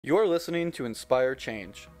You're listening to Inspire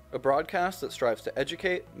Change, a broadcast that strives to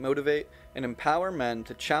educate, motivate, and empower men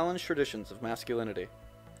to challenge traditions of masculinity.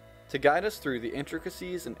 To guide us through the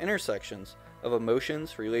intricacies and intersections of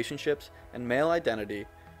emotions, relationships, and male identity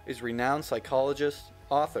is renowned psychologist,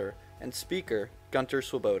 author, and speaker Gunter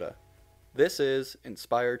Swoboda. This is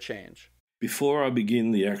Inspire Change. Before I begin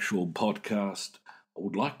the actual podcast, I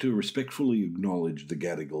would like to respectfully acknowledge the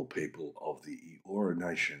Gadigal people of the Eora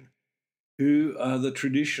Nation, who are the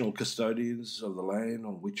traditional custodians of the land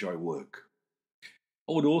on which I work.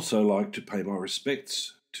 I would also like to pay my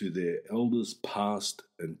respects to their elders past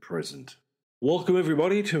and present. Welcome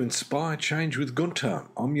everybody to Inspire Change with Gunter.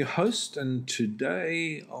 I'm your host, and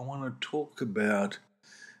today I want to talk about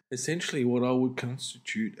essentially what I would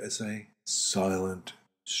constitute as a silent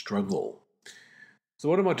struggle. So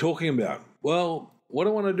what am I talking about? Well, what I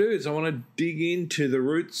want to do is I want to dig into the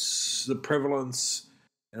roots, the prevalence,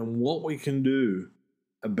 and what we can do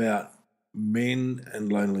about men and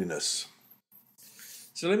loneliness.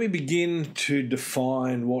 So let me begin to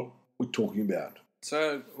define what we're talking about.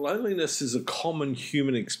 So loneliness is a common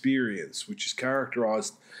human experience which is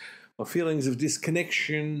characterized by feelings of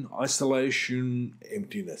disconnection, isolation,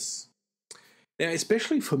 emptiness. Now,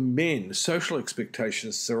 especially for men, social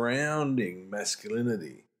expectations surrounding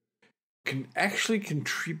masculinity can actually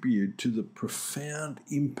contribute to the profound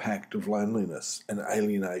impact of loneliness and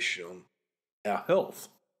alienation on our health.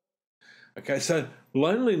 Okay, so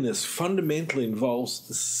loneliness fundamentally involves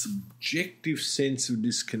the subjective sense of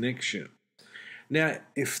disconnection. Now,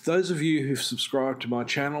 if those of you who've subscribed to my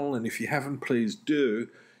channel, and if you haven't, please do,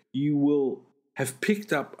 you will have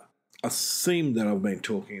picked up a theme that I've been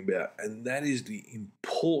talking about, and that is the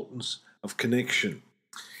importance of connection.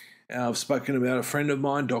 Now, I've spoken about a friend of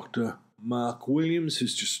mine, Dr. Mark Williams,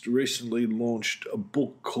 who's just recently launched a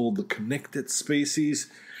book called The Connected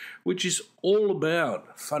Species, which is all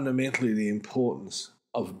about fundamentally the importance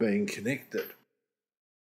of being connected.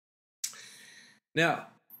 Now,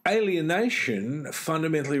 alienation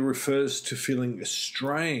fundamentally refers to feeling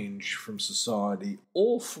estranged from society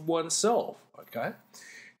or from oneself, okay?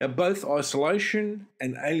 Now, both isolation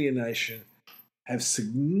and alienation have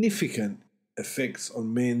significant effects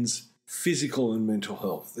on men's physical and mental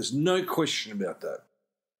health. There's no question about that.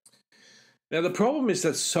 Now, the problem is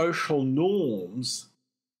that social norms,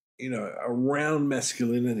 around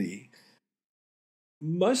masculinity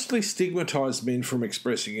mostly stigmatize men from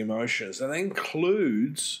expressing emotions, and that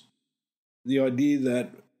includes the idea that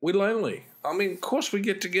we're lonely. I mean, of course, we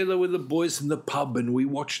get together with the boys in the pub and we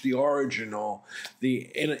watch the Origin or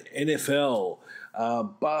the NFL,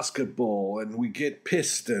 basketball, and we get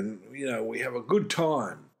pissed and, we have a good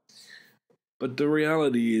time. But the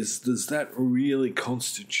reality is, does that really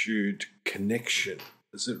constitute connection?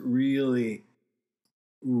 Does it really,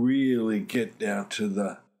 really get down to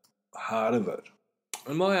the heart of it?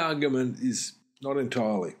 And my argument is not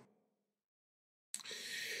entirely.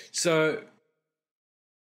 So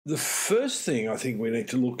the first thing I think we need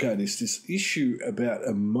to look at is this issue about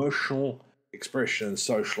emotional expression and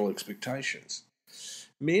social expectations.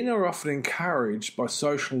 Men are often encouraged by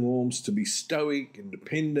social norms to be stoic,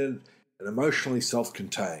 independent, and emotionally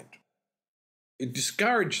self-contained. It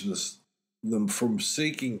discourages them from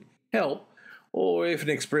seeking help or even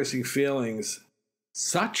expressing feelings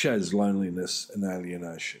such as loneliness and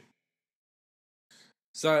alienation.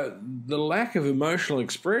 So the lack of emotional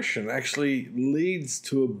expression actually leads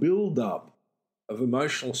to a build-up of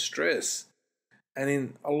emotional stress, and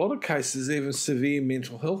in a lot of cases even severe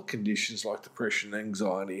mental health conditions like depression,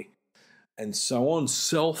 anxiety, and so on,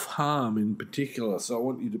 self-harm in particular. So I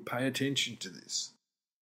want you to pay attention to this.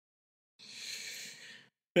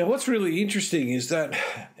 Now, what's really interesting is that,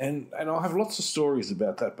 and I have lots of stories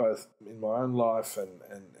about that, both in my own life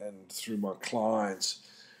and through my clients,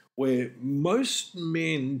 where most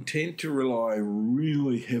men tend to rely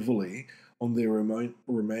really heavily on their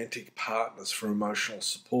romantic partners for emotional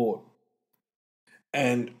support.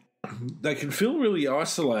 And they can feel really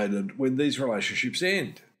isolated when these relationships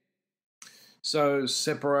end. So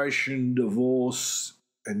separation, divorce,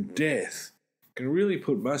 and death can really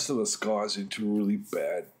put most of us guys into a really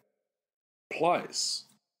bad place.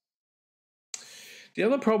 The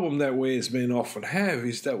other problem that we as men often have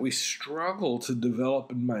is that we struggle to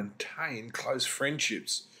develop and maintain close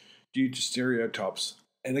friendships due to stereotypes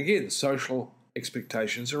and, again, social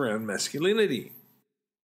expectations around masculinity.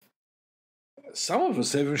 Some of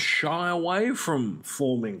us even shy away from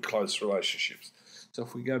forming close relationships. So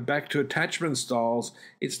if we go back to attachment styles,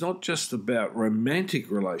 it's not just about romantic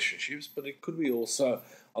relationships, but it could be also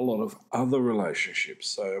a lot of other relationships.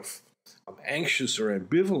 So if I'm anxious or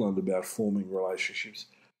ambivalent about forming relationships,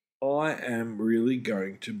 I am really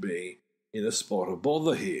going to be in a spot of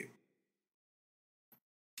bother here.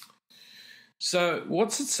 So,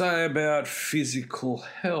 what's it say about physical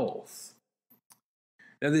health?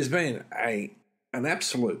 Now, there's been an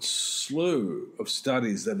absolute slew of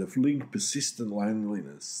studies that have linked persistent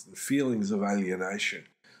loneliness and feelings of alienation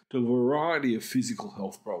to a variety of physical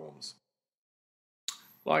health problems,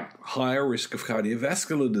 like higher risk of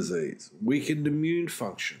cardiovascular disease, weakened immune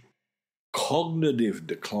function, cognitive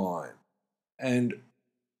decline, and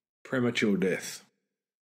premature death.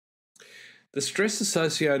 The stress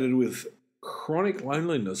associated with chronic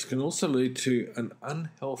loneliness can also lead to an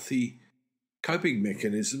unhealthy coping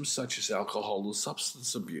mechanisms such as alcohol or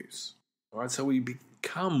substance abuse. All right, so we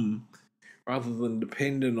become, rather than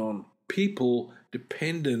dependent on people,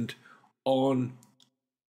 dependent on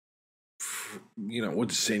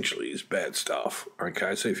what essentially is bad stuff.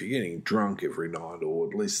 Okay, so if you're getting drunk every night, or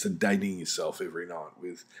at least sedating yourself every night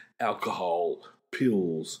with alcohol,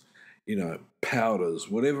 pills, powders,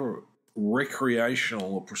 whatever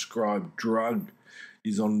recreational or prescribed drug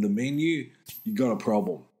is on the menu, you got a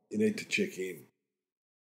problem. You need to check in.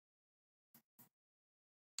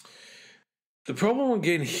 The problem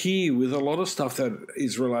again here with a lot of stuff that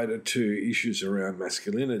is related to issues around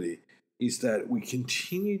masculinity is that we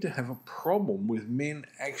continue to have a problem with men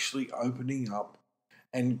actually opening up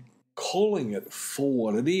and calling it for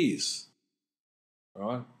what it is.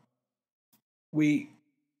 Right? We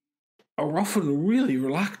are often really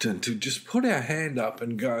reluctant to just put our hand up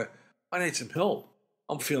and go, I need some help.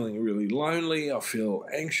 I'm feeling really lonely, I feel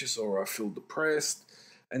anxious, or I feel depressed.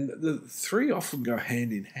 And the three often go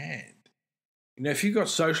hand in hand. If you've got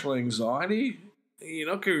social anxiety, you're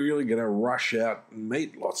not really going to rush out and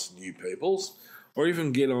meet lots of new people or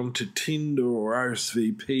even get onto Tinder or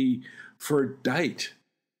RSVP for a date.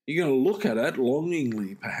 You're going to look at it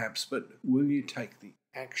longingly, perhaps, but will you take the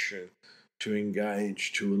action to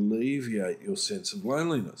engage to alleviate your sense of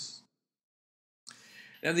loneliness?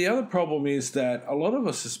 Now, the other problem is that a lot of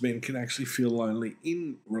us as men can actually feel lonely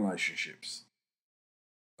in relationships.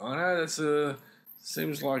 I know that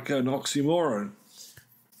seems like an oxymoron,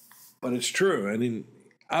 but it's true. And in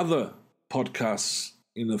other podcasts,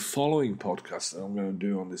 in the following podcast that I'm going to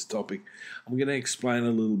do on this topic, I'm going to explain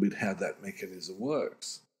a little bit how that mechanism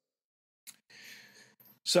works.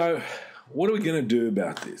 So, what are we going to do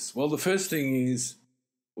about this? Well, the first thing is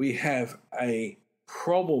we have a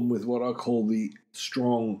problem with what I call the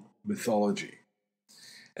strong mythology.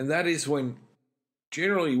 And that is when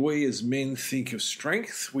generally we as men think of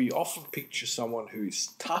strength, we often picture someone who is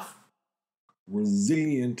tough,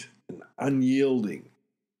 resilient, and unyielding.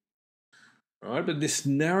 Right? But this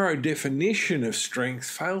narrow definition of strength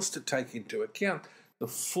fails to take into account the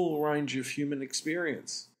full range of human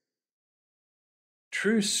experience.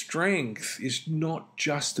 True strength is not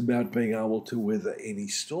just about being able to weather any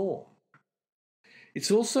storm. It's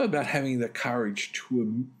also about having the courage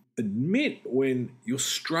to admit when you're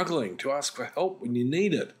struggling, to ask for help when you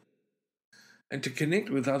need it, and to connect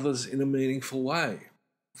with others in a meaningful way.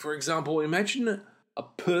 For example, imagine a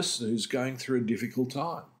person who's going through a difficult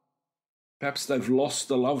time. Perhaps they've lost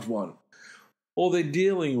a loved one, or they're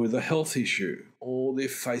dealing with a health issue, or they're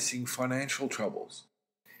facing financial troubles.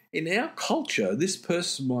 In our culture, this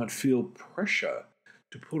person might feel pressure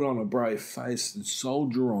to put on a brave face and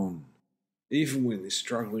soldier on, even when they're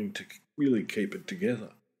struggling to really keep it together.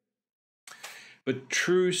 But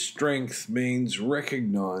true strength means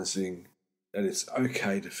recognizing that it's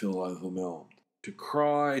okay to feel overwhelmed, to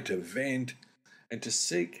cry, to vent, and to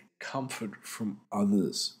seek comfort from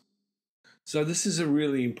others. So this is a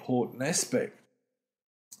really important aspect.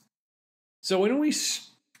 So when we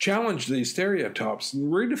challenge these stereotypes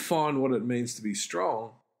and redefine what it means to be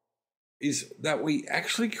strong, is that we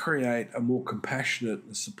actually create a more compassionate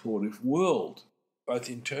and supportive world, both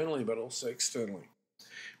internally but also externally.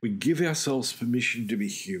 We give ourselves permission to be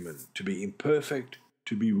human, to be imperfect,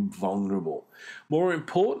 to be vulnerable. More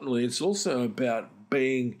importantly, it's also about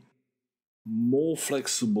being more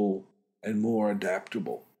flexible and more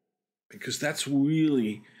adaptable, because that's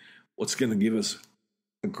really what's going to give us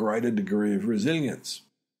a greater degree of resilience.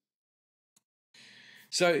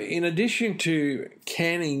 So in addition to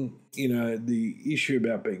canning, the issue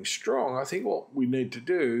about being strong, I think what we need to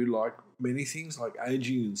do, like many things like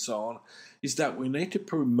aging and so on, is that we need to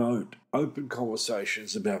promote open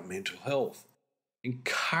conversations about mental health,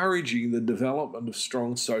 encouraging the development of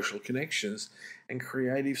strong social connections and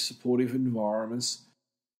creative supportive environments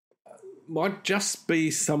might just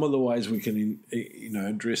be some of the ways we can,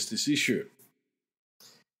 address this issue.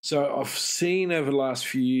 So I've seen over the last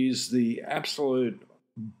few years the absolute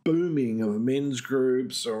booming of men's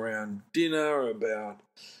groups around dinner, about,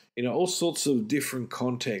 all sorts of different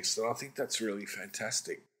contexts. And I think that's really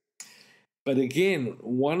fantastic. But again,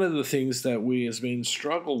 one of the things that we as men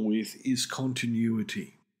struggle with is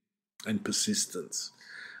continuity and persistence.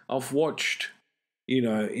 I've watched,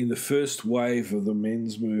 in the first wave of the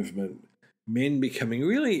men's movement, men becoming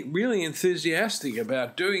really, really enthusiastic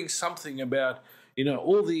about doing something about,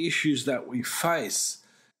 all the issues that we face.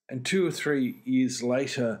 And 2 or 3 years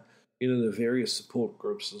later, the various support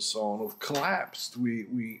groups and so on have collapsed.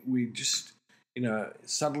 We just,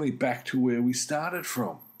 suddenly back to where we started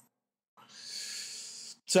from.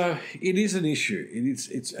 So it is an issue.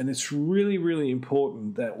 It's really, really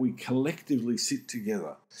important that we collectively sit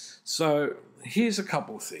together. So here's a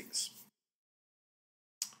couple of things.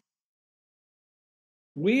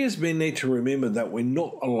 We as men need to remember that we're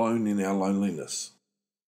not alone in our loneliness.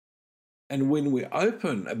 And when we're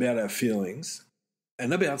open about our feelings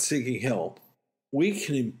and about seeking help, we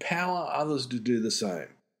can empower others to do the same.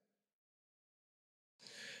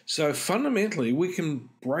 So fundamentally, we can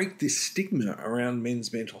break this stigma around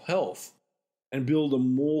men's mental health and build a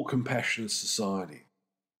more compassionate society.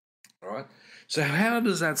 All right? So how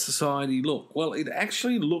does that society look? Well, it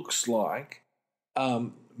actually looks like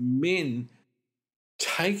men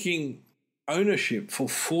taking ownership for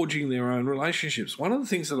forging their own relationships. One of the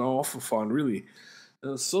things that I often find really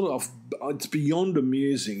it's beyond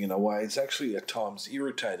amusing in a way, it's actually at times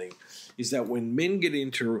irritating, is that when men get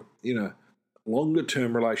into, longer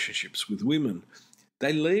term relationships with women,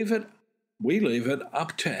 we leave it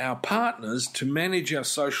up to our partners to manage our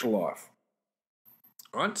social life.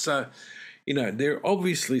 Right? So, there are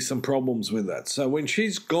obviously some problems with that. So when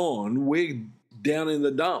she's gone, we're down in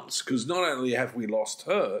the dumps because not only have we lost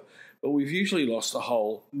her, but we've usually lost a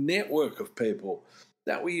whole network of people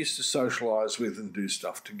that we used to socialise with and do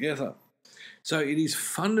stuff together. So it is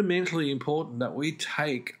fundamentally important that we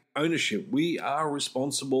take ownership. We are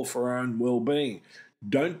responsible for our own well-being.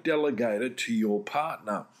 Don't delegate it to your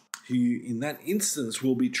partner, who in that instance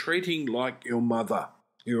will be treating like your mother,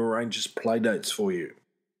 who arranges play dates for you.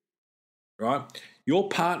 Right? Your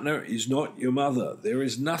partner is not your mother. There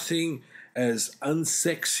is nothing as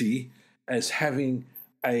unsexy as having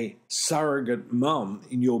a surrogate mum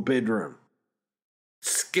in your bedroom.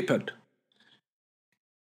 Skip it.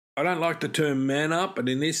 I don't like the term man up, but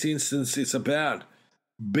in this instance it's about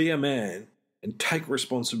be a man and take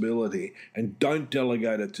responsibility and don't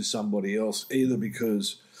delegate it to somebody else, either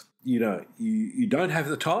because you don't have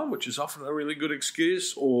the time, which is often a really good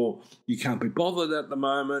excuse, or you can't be bothered at the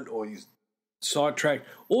moment, or you sidetracked,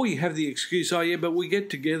 or you have the excuse, oh yeah, but we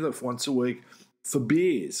get together once a week for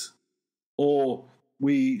beers, or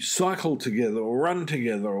we cycle together or run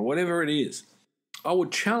together or whatever it is. I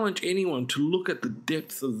would challenge anyone to look at the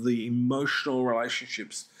depth of the emotional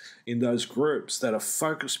relationships in those groups that are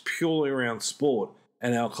focused purely around sport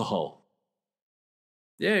and alcohol.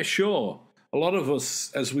 Yeah, sure. A lot of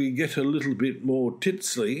us, as we get a little bit more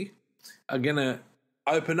titsly, are going to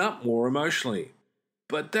open up more emotionally.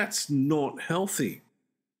 But that's not healthy.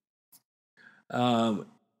 Don't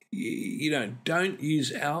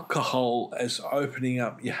use alcohol as opening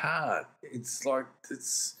up your heart.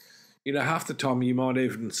 Half the time you might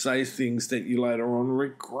even say things that you later on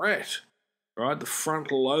regret, right? The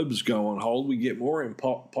frontal lobes go on hold. We get more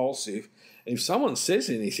impulsive. And if someone says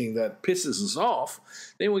anything that pisses us off,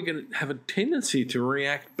 then we're going to have a tendency to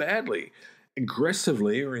react badly,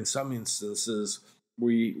 aggressively, or in some instances,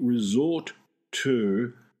 we resort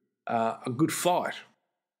to a good fight.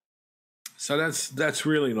 So that's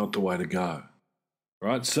really not the way to go,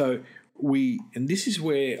 right? So and this is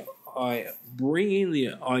where I bring in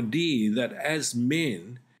the idea that as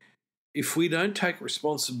men, if we don't take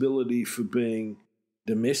responsibility for being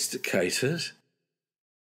domesticated,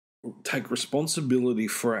 take responsibility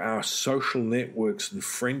for our social networks and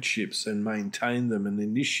friendships and maintain them and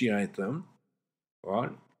initiate them,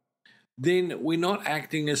 right, then we're not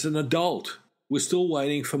acting as an adult. We're still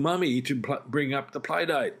waiting for mummy to bring up the play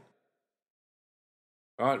date,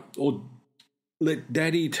 right? Or let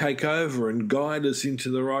daddy take over and guide us into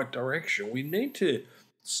the right direction. We need to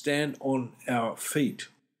stand on our feet.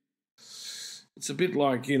 It's a bit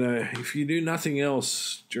like, if you do nothing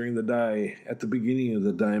else during the day, at the beginning of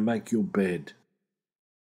the day, make your bed.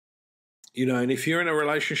 And if you're in a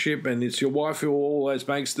relationship and it's your wife who always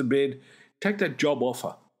makes the bed, take that job off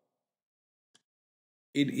her.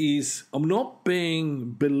 I'm not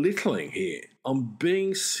being belittling here. I'm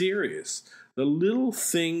being serious. The little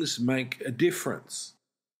things make a difference.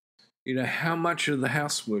 How much of the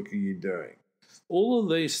housework are you doing? All of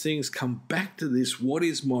these things come back to this, what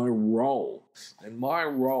is my role? And my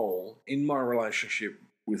role in my relationship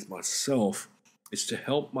with myself is to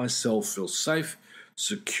help myself feel safe,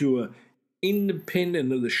 secure,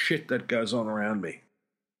 independent of the shit that goes on around me.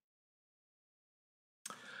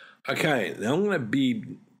 Okay, now I'm going to be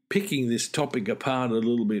picking this topic apart a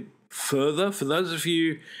little bit further. For those of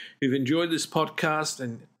you who've enjoyed this podcast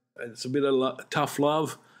and it's a bit of tough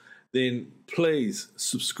love, then please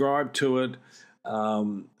subscribe to it.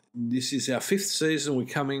 This is our 5th season. We're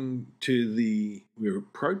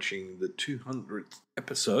approaching the 200th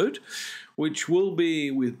episode, which will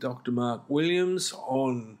be with Dr. Mark Williams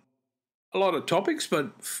on a lot of topics,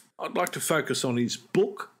 but I'd like to focus on his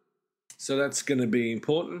book. So that's going to be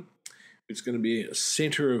important. It's going to be a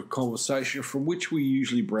centre of conversation from which we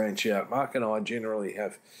usually branch out. Mark and I generally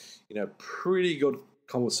have, pretty good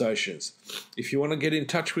conversations. If you want to get in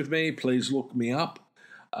touch with me, please look me up.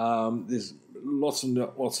 There's lots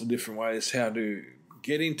of different ways how to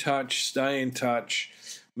get in touch, stay in touch,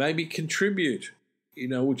 maybe contribute.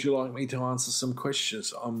 Would you like me to answer some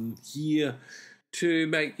questions? I'm here to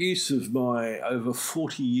make use of my over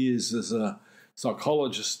 40 years as a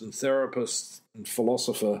psychologist and therapist and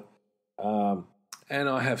philosopher. And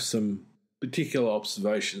I have some particular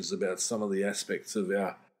observations about some of the aspects of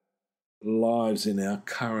our lives in our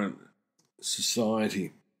current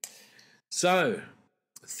society. So,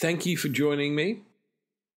 thank you for joining me.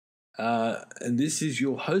 And this is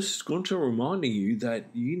your host, Gunter, reminding you that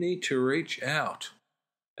you need to reach out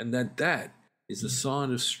and that is a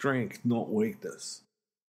sign of strength, not weakness.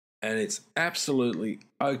 And it's absolutely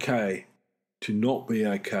okay to not be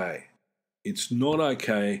okay. It's not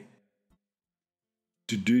okay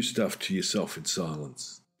to do stuff to yourself in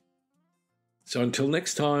silence. So until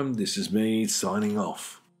next time, this is me signing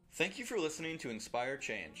off. Thank you for listening to Inspire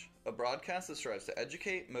Change, a broadcast that strives to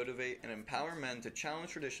educate, motivate, and empower men to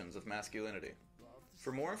challenge traditions of masculinity.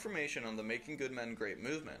 For more information on the Making Good Men Great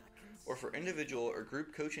movement, or for individual or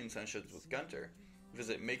group coaching sessions with Gunter,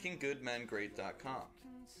 visit makinggoodmengreat.com.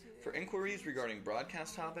 For inquiries regarding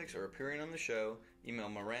broadcast topics or appearing on the show, email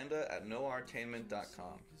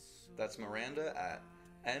Miranda@noirtainment.com. That's Miranda at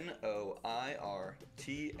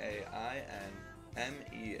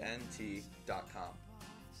NOIRTAINMENT.com.